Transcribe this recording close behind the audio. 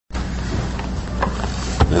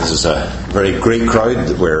This is a very great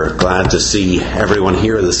crowd. We're glad to see everyone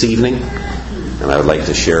here this evening. And I would like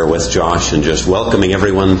to share with Josh in just welcoming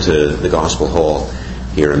everyone to the Gospel Hall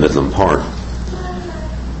here in Midland Park.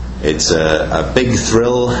 It's a big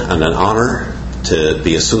thrill and an honour to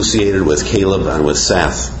be associated with Caleb and with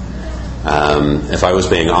Seth. If I was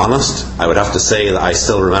being honest, I would have to say that I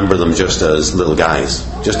still remember them just as little guys.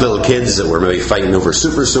 Just little kids that were maybe fighting over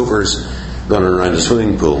super soakers running around a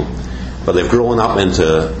swimming pool. But they've grown up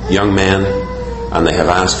into young men and they have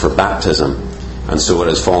asked for baptism. And so it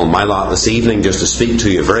has fallen my lot this evening just to speak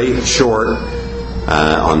to you very short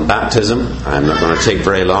on baptism. I'm not going to take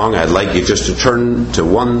very long. I'd like you just to turn to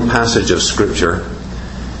one passage of Scripture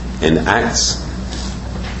in Acts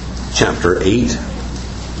chapter 8.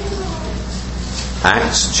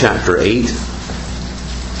 Acts chapter 8.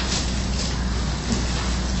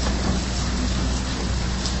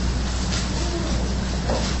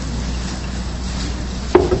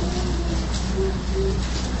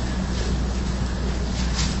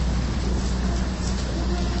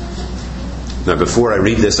 Now, before I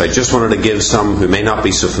read this, I just wanted to give some who may not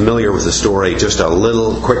be so familiar with the story just a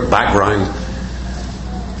little quick background.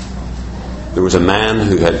 There was a man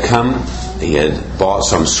who had come. He had bought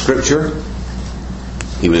some Scripture.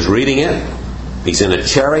 He was reading it. He's in a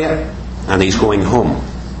chariot and he's going home.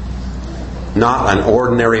 Not an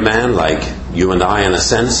ordinary man like you and I in a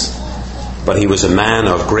sense, but he was a man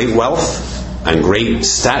of great wealth and great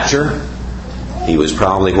stature. He was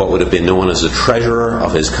probably what would have been known as the treasurer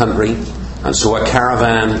of his country. And so a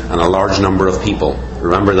caravan and a large number of people.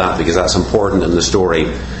 Remember that because that's important in the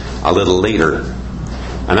story a little later.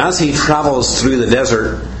 And as he travels through the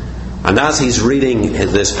desert, and as he's reading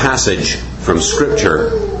this passage from Scripture,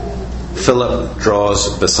 Philip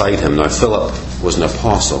draws beside him. Now, Philip was an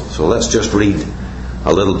apostle. So let's just read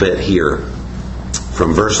a little bit here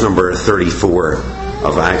from verse number 34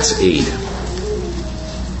 of Acts 8.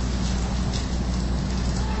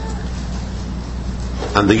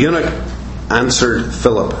 And the eunuch answered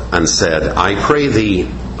Philip and said, I pray thee,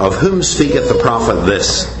 of whom speaketh the prophet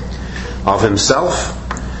this? Of himself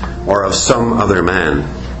or of some other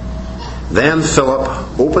man? Then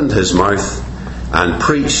Philip opened his mouth and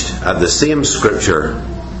preached at the same Scripture,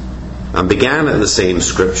 and began at the same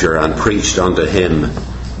Scripture and preached unto him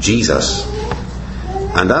Jesus.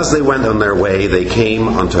 And as they went on their way, they came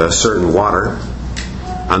unto a certain water,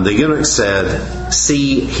 and the eunuch said,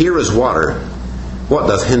 See, here is water. What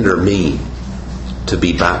doth hinder me to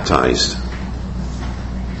be baptized?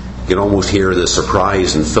 You can almost hear the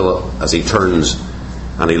surprise in Philip as he turns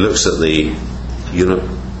and he looks at the eunuch.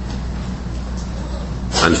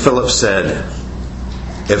 And Philip said,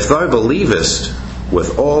 If thou believest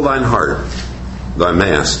with all thine heart, thou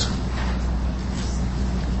mayest.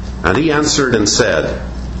 And he answered and said,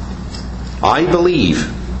 I believe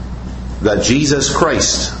that Jesus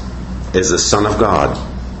Christ is the Son of God.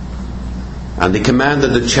 And he commanded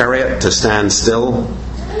the chariot to stand still,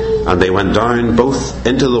 and they went down both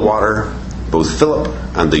into the water, both Philip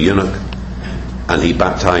and the eunuch, and he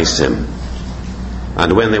baptized him.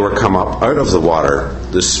 And when they were come up out of the water,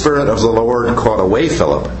 the Spirit of the Lord caught away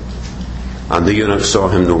Philip, and the eunuch saw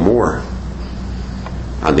him no more.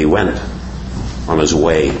 And he went on his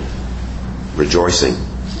way, rejoicing.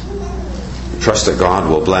 I trust that God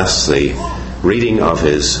will bless the reading of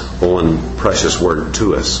his own precious word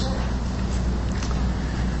to us.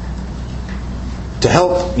 To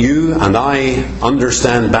help you and I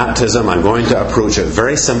understand baptism, I'm going to approach it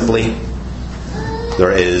very simply.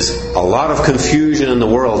 There is a lot of confusion in the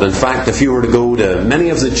world. In fact, if you were to go to many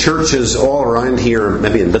of the churches all around here,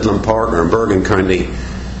 maybe in Midland Park or in Bergen County,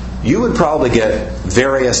 you would probably get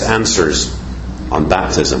various answers on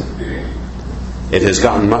baptism. It has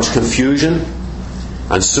gotten much confusion,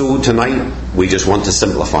 and so tonight we just want to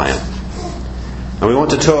simplify it. And we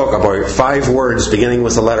want to talk about 5 words beginning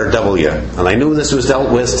with the letter W. And I know this was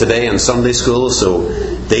dealt with today in Sunday school, so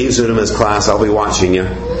Dave Zudima's class, I'll be watching you.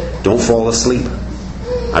 Don't fall asleep.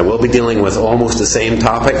 I will be dealing with almost the same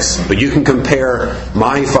topics, but you can compare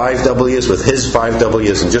my 5 W's with his 5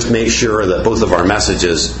 W's and just make sure that both of our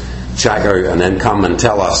messages check out, and then come and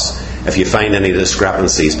tell us if you find any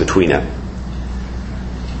discrepancies between it.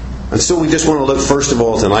 And so we just want to look first of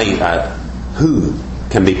all tonight at who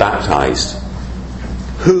can be baptized.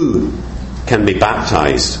 Who can be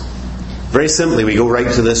baptized? Very simply, we go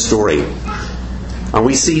right to this story. And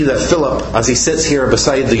we see that Philip, as he sits here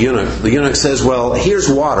beside the eunuch says, well, here's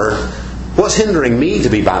water. What's hindering me to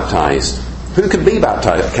be baptized? Who can be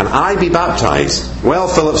baptized? Can I be baptized? Well,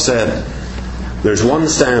 Philip said, there's one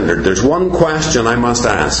standard. There's one question I must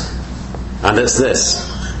ask. And it's this.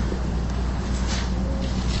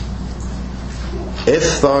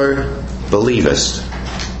 If thou believest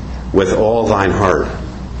with all thine heart,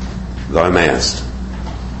 thou mayest.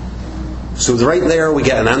 So right there we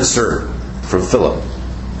get an answer from Philip.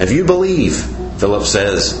 If you believe, Philip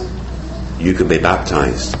says, you can be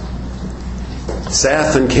baptized.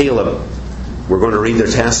 Seth and Caleb, we're going to read their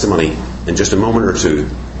testimony in just a moment or two.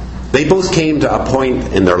 They both came to a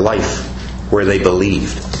point in their life where they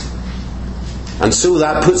believed. And so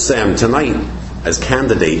that puts them tonight as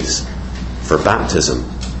candidates for baptism.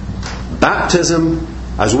 Baptism,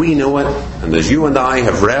 as we know it, and as you and I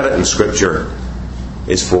have read it in Scripture,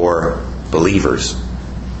 is for believers.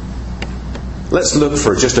 Let's look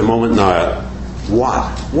for just a moment now at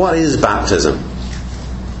what is baptism?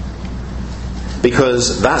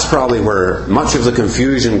 Because that's probably where much of the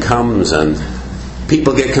confusion comes, and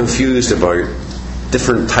people get confused about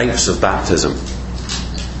different types of baptism.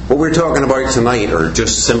 What we're talking about tonight is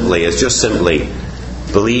just simply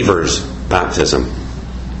believers' baptism.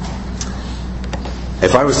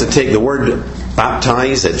 If I was to take the word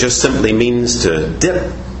baptize, it just simply means to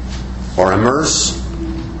dip or immerse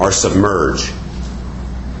or submerge.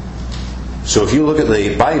 So if you look at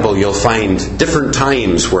the Bible, you'll find different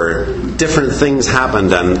times where different things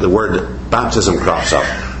happened and the word baptism crops up.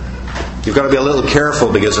 You've got to be a little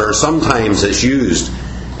careful because there are sometimes it's used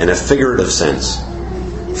in a figurative sense.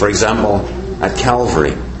 For example, at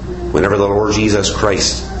Calvary, whenever the Lord Jesus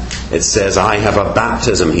Christ, it says, I have a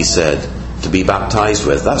baptism, he said, to be baptized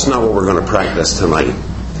with. That's not what we're going to practice tonight.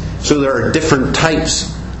 So there are different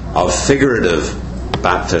types of figurative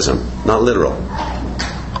baptism, not literal.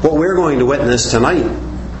 What we're going to witness tonight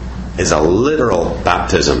is a literal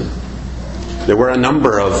baptism. There were a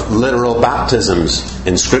number of literal baptisms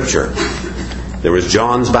in Scripture. There was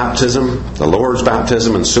John's baptism, the Lord's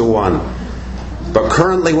baptism, and so on. But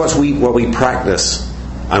currently what we practice,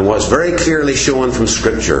 and what's very clearly shown from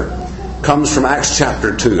Scripture, comes from Acts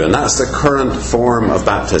chapter 2, and that's the current form of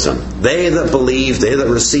baptism. They that believed, they that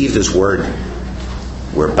received His Word,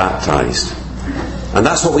 were baptized. And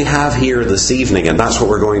that's what we have here this evening, and that's what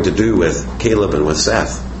we're going to do with Caleb and with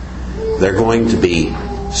Seth. They're going to be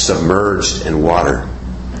submerged in water.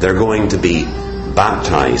 They're going to be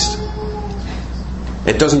baptized.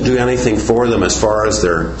 It doesn't do anything for them as far as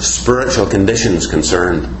their spiritual condition is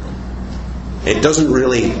concerned. It doesn't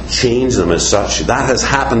really change them as such. That has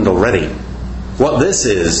happened already. What this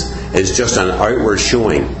is just an outward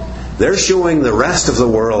showing. They're showing the rest of the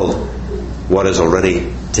world what has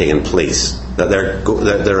already taken place. That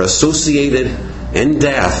they're associated in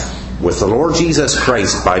death with the Lord Jesus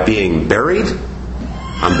Christ by being buried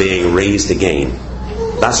and being raised again.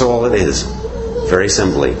 That's all it is. Very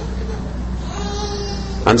simply.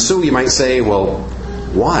 And so you might say, well,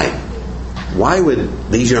 why? Why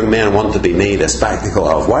would these young men want to be made a spectacle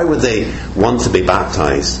of? Why would they want to be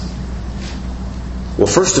baptized? Well,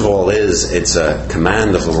 first of all, it's a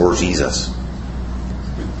command of the Lord Jesus.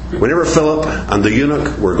 Whenever Philip and the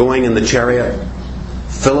eunuch were going in the chariot,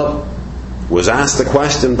 Philip was asked the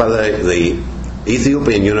question by the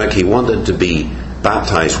Ethiopian eunuch. He wanted to be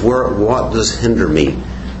baptized. What does hinder me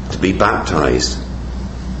to be baptized?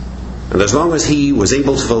 And as long as he was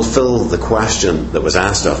able to fulfill the question that was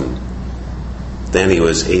asked of him, then he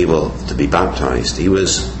was able to be baptized. It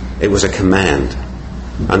was a command.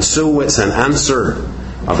 And so it's an answer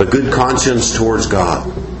of a good conscience towards God.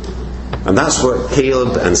 And that's what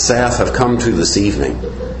Caleb and Seth have come to this evening.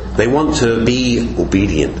 They want to be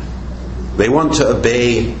obedient. They want to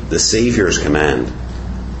obey the Saviour's command.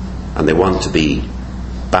 And they want to be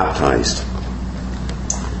baptized.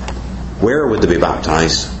 Where would they be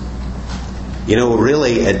baptized?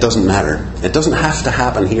 Really, it doesn't matter. It doesn't have to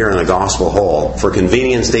happen here in a gospel hall. For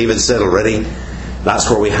convenience, David said already, that's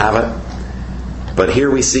where we have it. But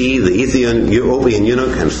here we see the Ethiopian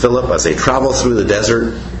eunuch and Philip as they travel through the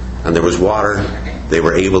desert, and there was water, they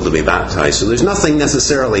were able to be baptized. So there's nothing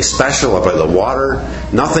necessarily special about the water,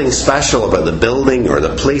 nothing special about the building or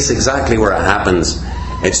the place exactly where it happens.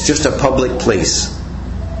 It's just a public place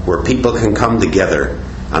where people can come together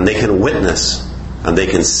and they can witness and they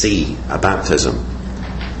can see a baptism.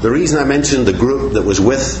 The reason I mentioned the group that was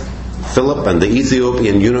with Philip and the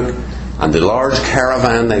Ethiopian eunuch and the large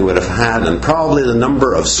caravan they would have had, and probably the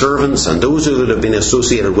number of servants and those who would have been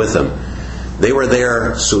associated with them, they were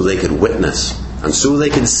there so they could witness and so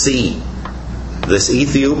they could see this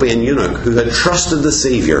Ethiopian eunuch who had trusted the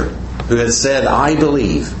Saviour, who had said, I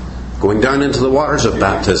believe, going down into the waters of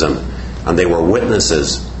baptism, and they were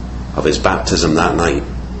witnesses of his baptism that night.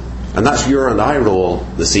 And that's your and I role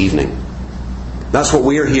this evening. That's what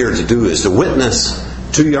we're here to do, is to witness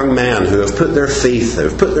two young men who have put their faith, who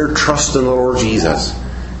have put their trust in the Lord Jesus,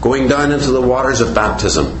 going down into the waters of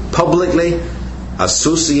baptism, publicly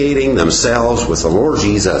associating themselves with the Lord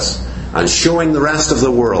Jesus and showing the rest of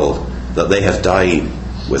the world that they have died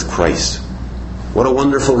with Christ. What a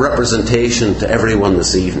wonderful representation to everyone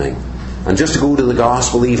this evening. And just to go to the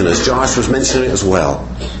gospel, even as Josh was mentioning as well,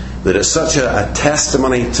 that it's such a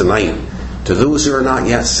testimony tonight to those who are not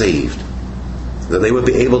yet saved, that they would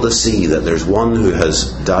be able to see that there's one who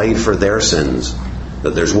has died for their sins,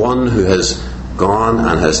 that there's one who has gone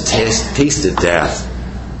and has tasted death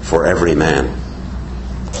for every man.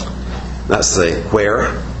 That's the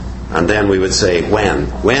where. And then we would say when.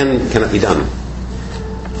 When can it be done?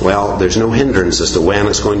 Well, there's no hindrance as to when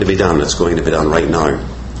it's going to be done. It's going to be done right now.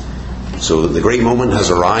 So the great moment has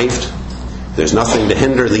arrived. There's nothing to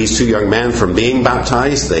hinder these two young men from being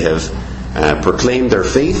baptized. They have proclaimed their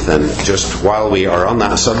faith, and just while we are on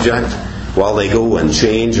that subject, while they go and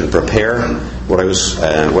change and prepare, what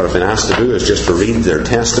I've been asked to do is just to read their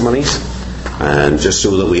testimonies, and just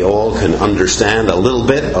so that we all can understand a little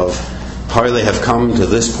bit of how they have come to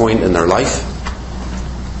this point in their life,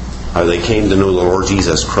 how they came to know the Lord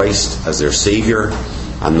Jesus Christ as their Saviour,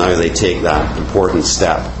 and now they take that important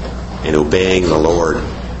step in obeying the Lord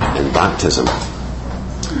in baptism.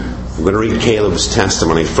 I'm going to read Caleb's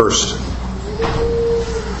testimony first.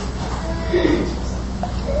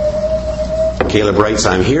 Caleb writes,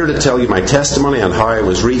 "I'm here to tell you my testimony on how I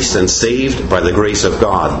was reached and saved by the grace of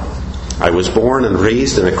God. I was born and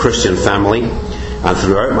raised in a Christian family, and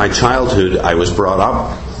throughout my childhood I was brought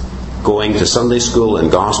up going to Sunday school and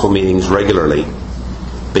gospel meetings regularly.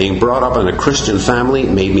 Being brought up in a Christian family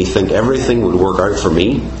made me think everything would work out for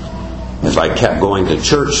me. If I kept going to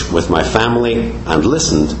church with my family and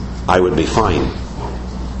listened, I would be fine.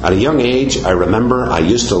 At a young age, I remember I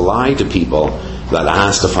used to lie to people that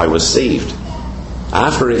asked if I was saved.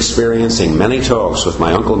 After experiencing many talks with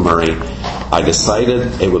my Uncle Murray, I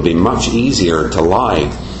decided it would be much easier to lie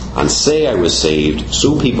and say I was saved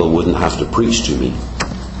so people wouldn't have to preach to me.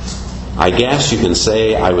 I guess you can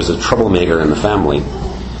say I was a troublemaker in the family.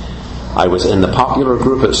 I was in the popular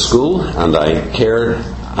group at school, and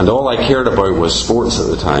all I cared about was sports at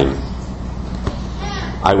the time.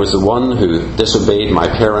 I was the one who disobeyed my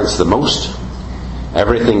parents the most.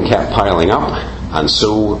 Everything kept piling up, and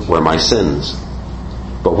so were my sins.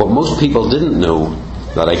 But what most people didn't know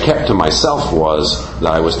that I kept to myself was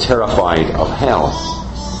that I was terrified of hell.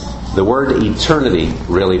 The word eternity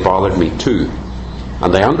really bothered me too,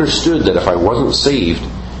 and I understood that if I wasn't saved,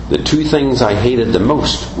 the two things I hated the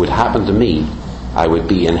most would happen to me. I would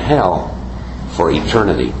be in hell for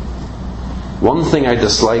eternity. One thing I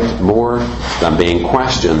disliked more than being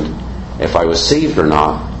questioned if I was saved or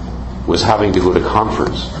not was having to go to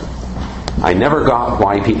conference. I never got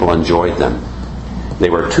why people enjoyed them. They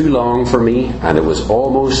were too long for me, and it was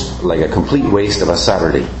almost like a complete waste of a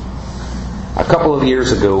Saturday. A couple of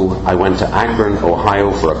years ago, I went to Akron,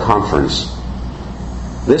 Ohio for a conference.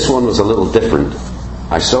 This one was a little different.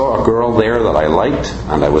 I saw a girl there that I liked,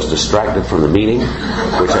 and I was distracted from the meeting,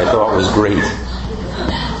 which I thought was great.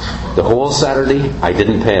 The whole Saturday, I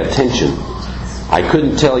didn't pay attention. I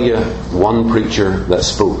couldn't tell you one preacher that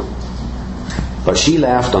spoke. But she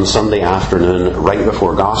left on Sunday afternoon right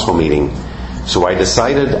before gospel meeting, so I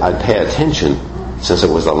decided I'd pay attention since it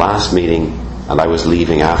was the last meeting and I was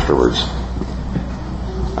leaving afterwards.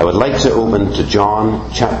 I would like to open to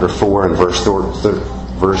John chapter 4 and verse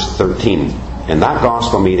 13. In that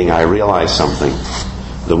gospel meeting I realized something.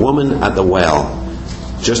 The woman at the well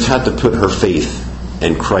just had to put her faith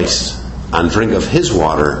in Christ and drink of His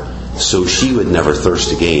water so she would never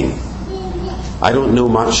thirst again. I don't know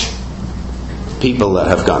much people that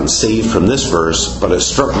have gotten saved from this verse, but it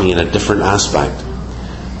struck me in a different aspect.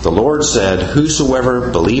 The Lord said, "Whosoever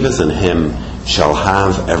believeth in Him shall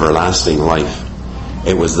have everlasting life."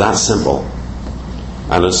 It was that simple.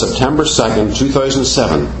 And on September 2nd,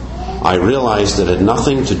 2007, I realized it had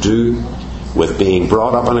nothing to do with being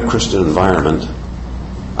brought up in a Christian environment.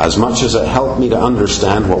 As much as it helped me to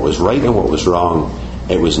understand what was right and what was wrong,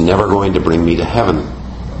 it was never going to bring me to heaven.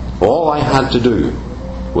 All I had to do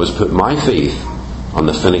was put my faith on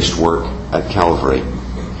the finished work at Calvary.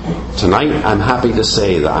 Tonight I'm happy to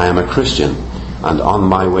say that I am a Christian and on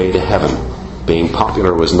my way to heaven. Being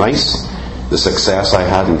popular was nice. The success I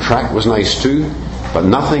had in track was nice too. But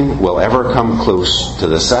nothing will ever come close to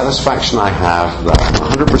the satisfaction I have that I'm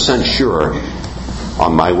 100% sure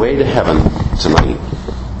on my way to heaven tonight.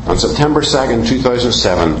 On September 2nd,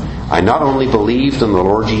 2007, I not only believed in the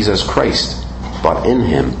Lord Jesus Christ, but in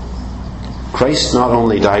Him. Christ not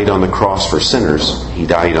only died on the cross for sinners, He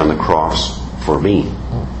died on the cross for me.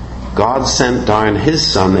 God sent down His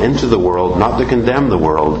Son into the world not to condemn the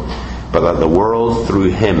world, but that the world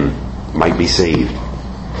through Him might be saved.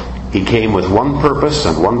 He came with one purpose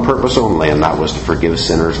and one purpose only, and that was to forgive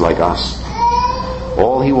sinners like us.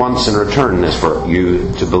 All he wants in return is for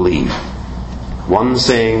you to believe. One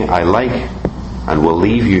saying I like and will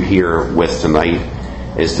leave you here with tonight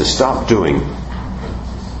is to stop doing,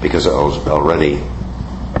 because it has already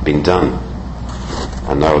been done.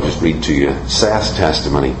 And now I'll just read to you Seth's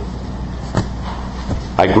testimony.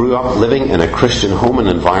 I grew up living in a Christian home and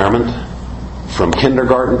environment. From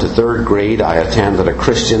kindergarten to third grade, I attended a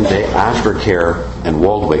Christian day aftercare in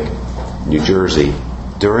Waldwick, New Jersey.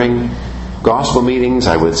 During gospel meetings,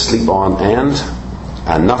 I would sleep on end,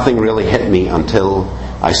 and nothing really hit me until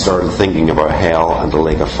I started thinking about hell and the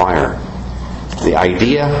lake of fire. The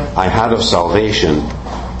idea I had of salvation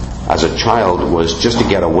as a child was just to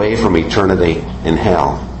get away from eternity in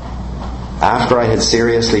hell. After I had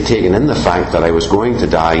seriously taken in the fact that I was going to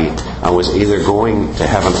die and was either going to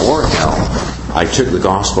heaven or hell, I took the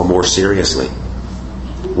gospel more seriously.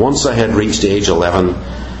 Once I had reached age 11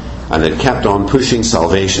 and had kept on pushing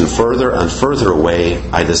salvation further and further away,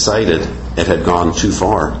 I decided it had gone too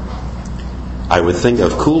far. I would think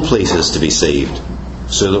of cool places to be saved,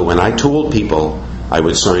 so that when I told people, I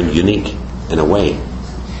would sound unique in a way.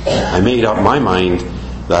 I made up my mind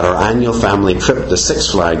that our annual family trip to Six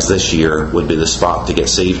Flags this year would be the spot to get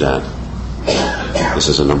saved at. This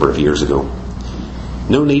is a number of years ago.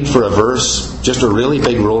 No need for a verse, just a really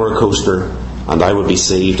big roller coaster, and I would be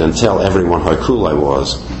saved and tell everyone how cool I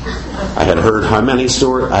was. I had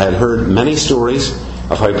heard many stories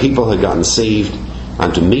of how people had gotten saved,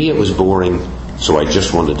 and to me it was boring, so I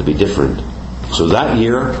just wanted to be different. So that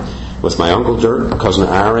year, with my Uncle Dirk, Cousin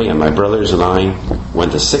Ari, and my brothers and I,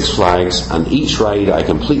 went to Six Flags, and each ride I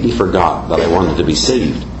completely forgot that I wanted to be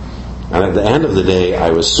saved. And at the end of the day, I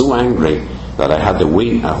was so angry that I had to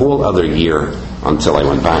wait a whole other year until I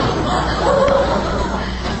went back.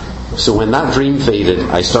 So when that dream faded,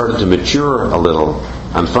 I started to mature a little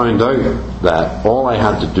and found out that all I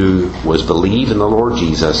had to do was believe in the Lord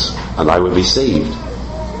Jesus and I would be saved.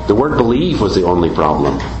 The word believe was the only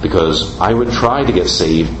problem, because I would try to get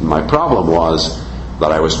saved. My problem was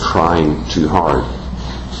that I was trying too hard.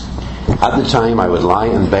 At the time, I would lie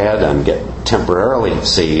in bed and get temporarily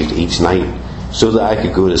saved each night so that I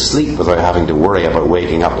could go to sleep without having to worry about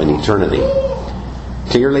waking up in eternity.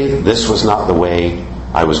 Clearly, this was not the way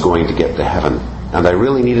I was going to get to heaven, and I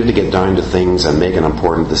really needed to get down to things and make an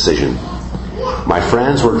important decision. My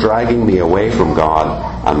friends were dragging me away from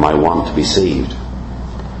God and my want to be saved.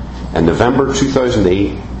 In November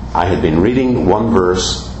 2008, I had been reading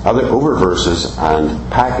other verses and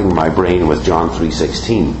packing my brain with John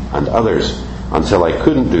 3:16 and others until I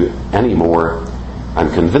couldn't do any more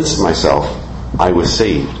and convinced myself I was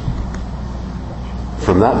saved.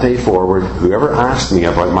 From that day forward, whoever asked me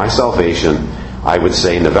about my salvation, I would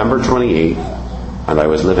say November 28th, and I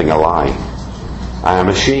was living a lie. I am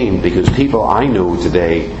ashamed because people I know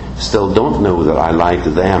today still don't know that I lied to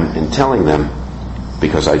them in telling them,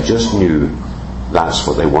 because I just knew that's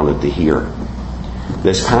what they wanted to hear.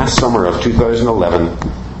 This past summer of 2011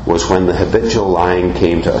 was when the habitual lying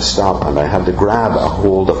came to a stop, and I had to grab a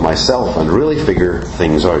hold of myself and really figure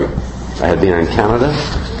things out. I had been in Canada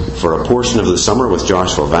for a portion of the summer with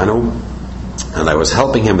Josh Valvano, and I was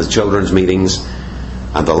helping him with children's meetings,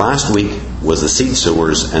 and the last week was the Seed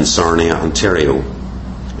Sowers in Sarnia, Ontario.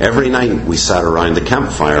 Every night we sat around the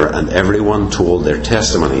campfire and everyone told their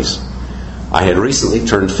testimonies. I had recently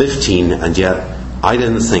turned 15, and yet I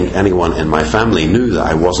didn't think anyone in my family knew that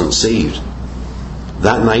I wasn't saved.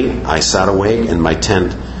 That night I sat awake in my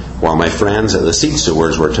tent while my friends at the Seed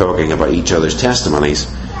Sowers were talking about each other's testimonies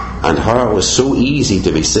and how it was so easy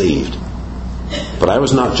to be saved. But I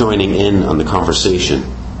was not joining in on the conversation.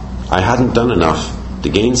 I hadn't done enough to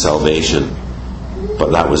gain salvation,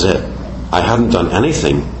 but that was it. I hadn't done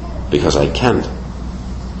anything because I can't.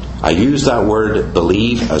 I used that word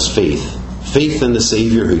believe as faith. Faith in the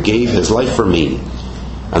Saviour who gave his life for me.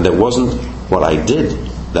 And it wasn't what I did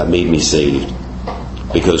that made me saved,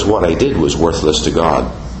 because what I did was worthless to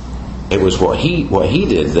God. It was what he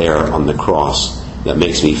did there on the cross that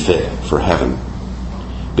makes me fit for heaven.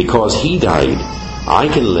 Because he died, I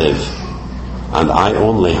can live, and I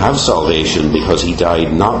only have salvation because he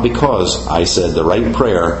died, not because I said the right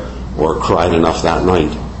prayer or cried enough that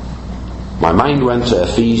night. My mind went to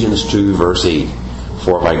Ephesians 2 verse 8.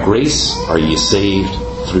 For by grace are ye saved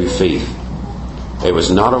through faith. It was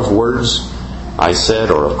not of words I said,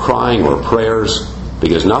 or of crying or prayers,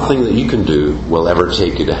 because nothing that you can do will ever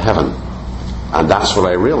take you to heaven. And that's what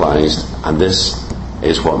I realized, and this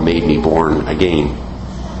is what made me born again.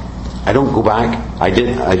 I don't go back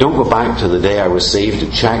to the day I was saved to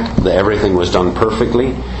check that everything was done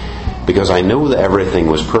perfectly. because I know that everything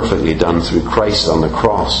was perfectly done through Christ on the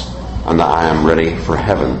cross, and that I am ready for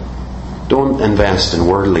heaven. Don't invest in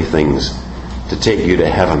worldly things to take you to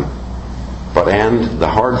heaven, but end the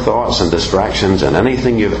hard thoughts and distractions and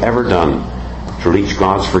anything you've ever done to reach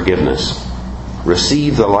God's forgiveness.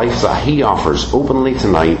 Receive the life that He offers openly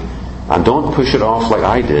tonight, and don't push it off like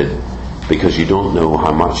I did, because you don't know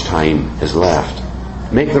how much time is left.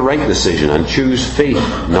 Make the right decision and choose faith,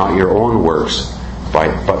 not your own works,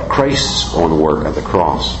 but Christ's own work at the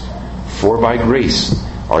cross. For by grace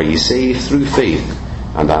are ye saved through faith,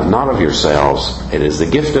 and that not of yourselves, it is the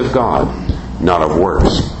gift of God, not of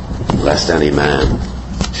works, lest any man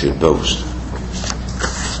should boast.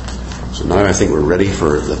 So now I think we're ready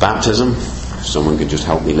for the baptism. If someone could just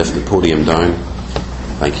help me lift the podium down.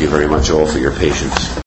 Thank you very much all for your patience.